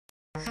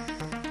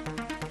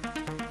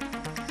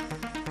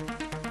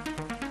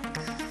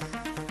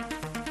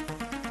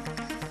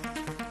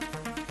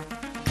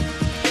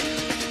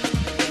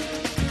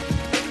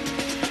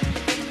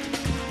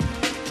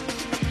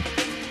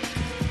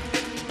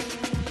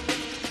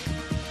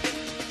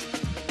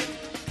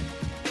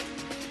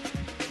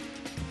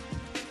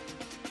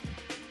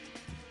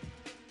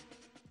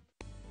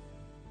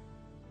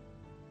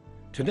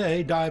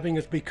Today, diving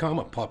has become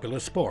a popular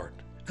sport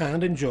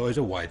and enjoys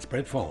a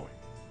widespread following.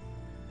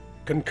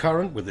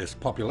 Concurrent with this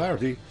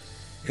popularity,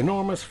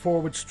 enormous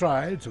forward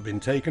strides have been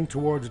taken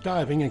towards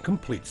diving in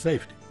complete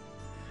safety,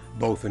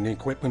 both in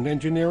equipment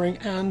engineering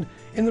and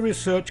in the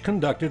research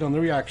conducted on the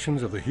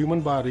reactions of the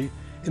human body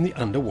in the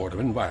underwater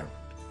environment.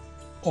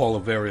 All the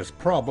various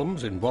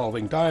problems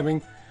involving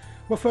diving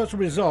were first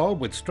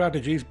resolved with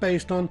strategies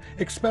based on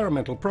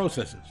experimental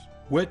processes,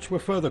 which were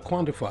further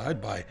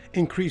quantified by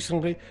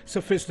increasingly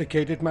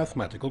sophisticated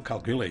mathematical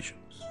calculations.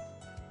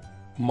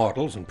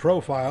 Models and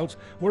profiles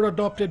were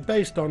adopted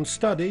based on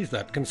studies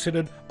that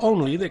considered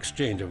only the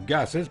exchange of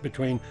gases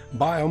between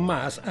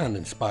biomass and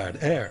inspired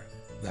air,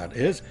 that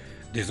is,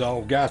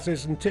 dissolved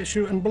gases in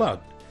tissue and blood,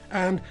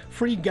 and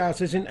free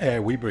gases in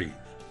air we breathe.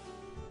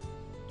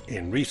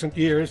 In recent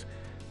years,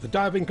 the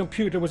diving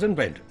computer was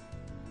invented.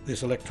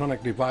 This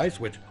electronic device,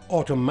 which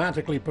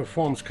automatically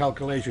performs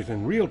calculations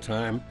in real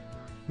time,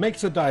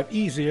 makes the dive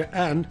easier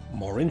and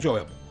more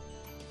enjoyable.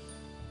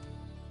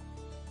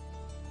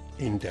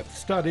 In-depth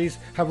studies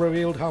have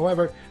revealed,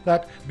 however,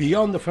 that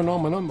beyond the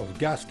phenomenon of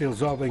gas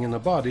dissolving in the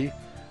body,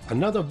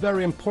 another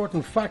very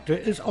important factor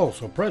is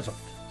also present: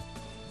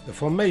 the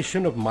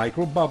formation of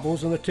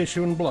microbubbles in the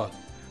tissue and blood,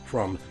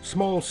 from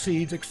small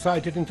seeds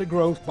excited into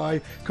growth by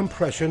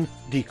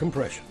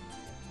compression-decompression.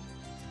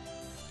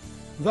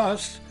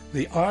 Thus,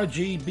 the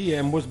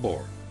RGBM was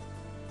born,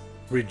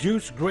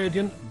 Reduced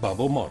Gradient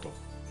Bubble Model.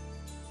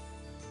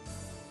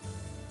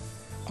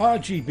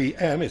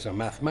 RGBM is a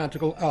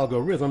mathematical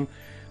algorithm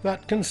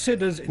that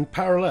considers in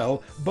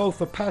parallel both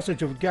the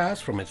passage of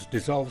gas from its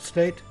dissolved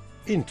state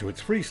into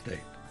its free state,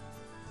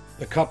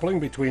 the coupling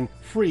between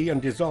free and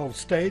dissolved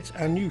states,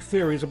 and new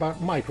theories about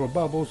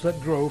microbubbles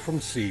that grow from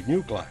seed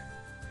nuclei.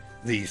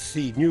 These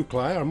seed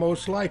nuclei are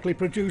most likely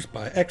produced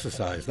by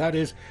exercise, that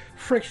is,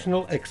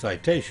 frictional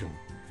excitation,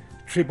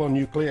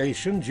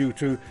 tribonucleation due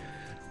to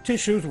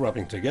tissues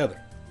rubbing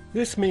together.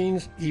 This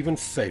means even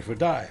safer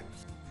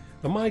dives.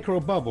 The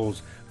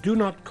microbubbles do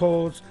not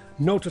cause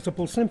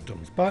noticeable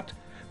symptoms, but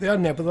they are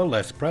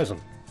nevertheless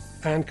present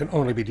and can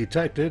only be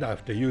detected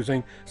after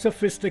using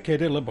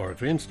sophisticated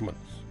laboratory instruments.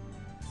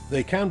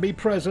 They can be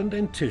present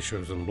in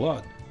tissues and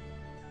blood.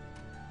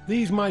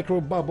 These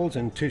microbubbles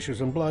in tissues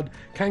and blood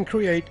can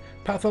create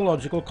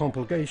pathological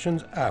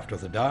complications after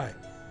the dive.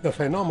 The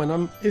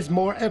phenomenon is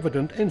more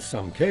evident in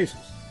some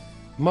cases.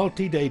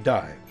 Multi-day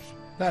dives,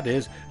 that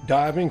is,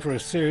 diving for a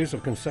series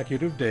of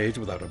consecutive days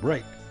without a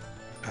break,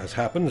 as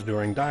happens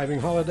during diving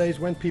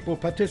holidays when people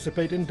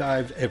participate in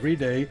dives every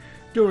day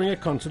during a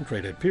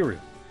concentrated period,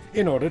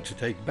 in order to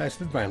take best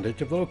advantage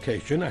of the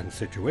location and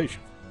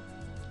situation.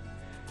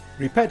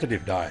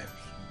 Repetitive dives,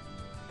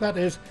 that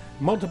is,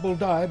 multiple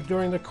dives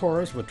during the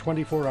course of a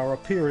 24-hour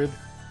period,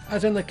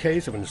 as in the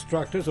case of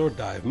instructors or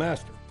dive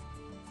masters.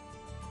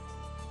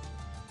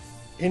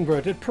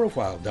 Inverted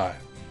profile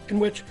dive, in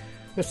which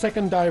the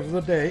second dive of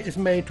the day is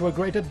made to a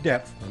greater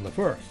depth than the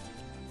first.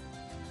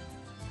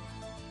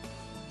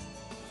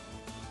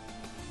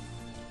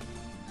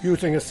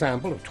 Using a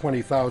sample of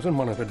 20,000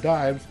 monitored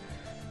dives,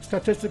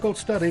 statistical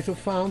studies have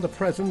found the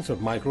presence of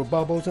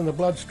microbubbles in the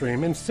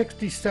bloodstream in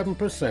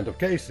 67% of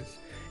cases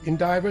in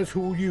divers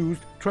who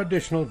used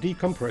traditional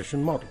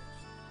decompression models.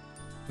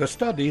 The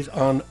studies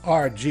on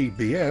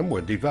RGBM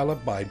were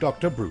developed by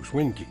Dr. Bruce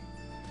Winke,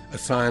 a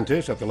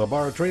scientist at the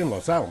laboratory in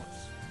Los Alamos,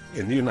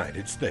 in the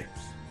United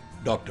States.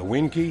 Dr.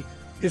 Winke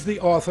is the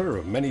author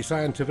of many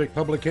scientific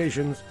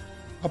publications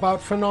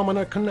about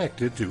phenomena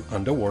connected to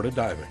underwater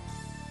diving.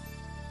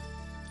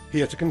 He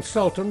is a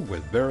consultant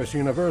with various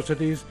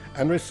universities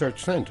and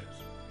research centers,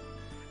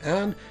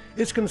 and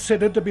is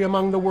considered to be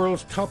among the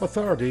world's top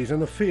authorities in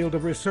the field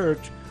of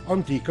research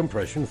on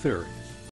decompression theories.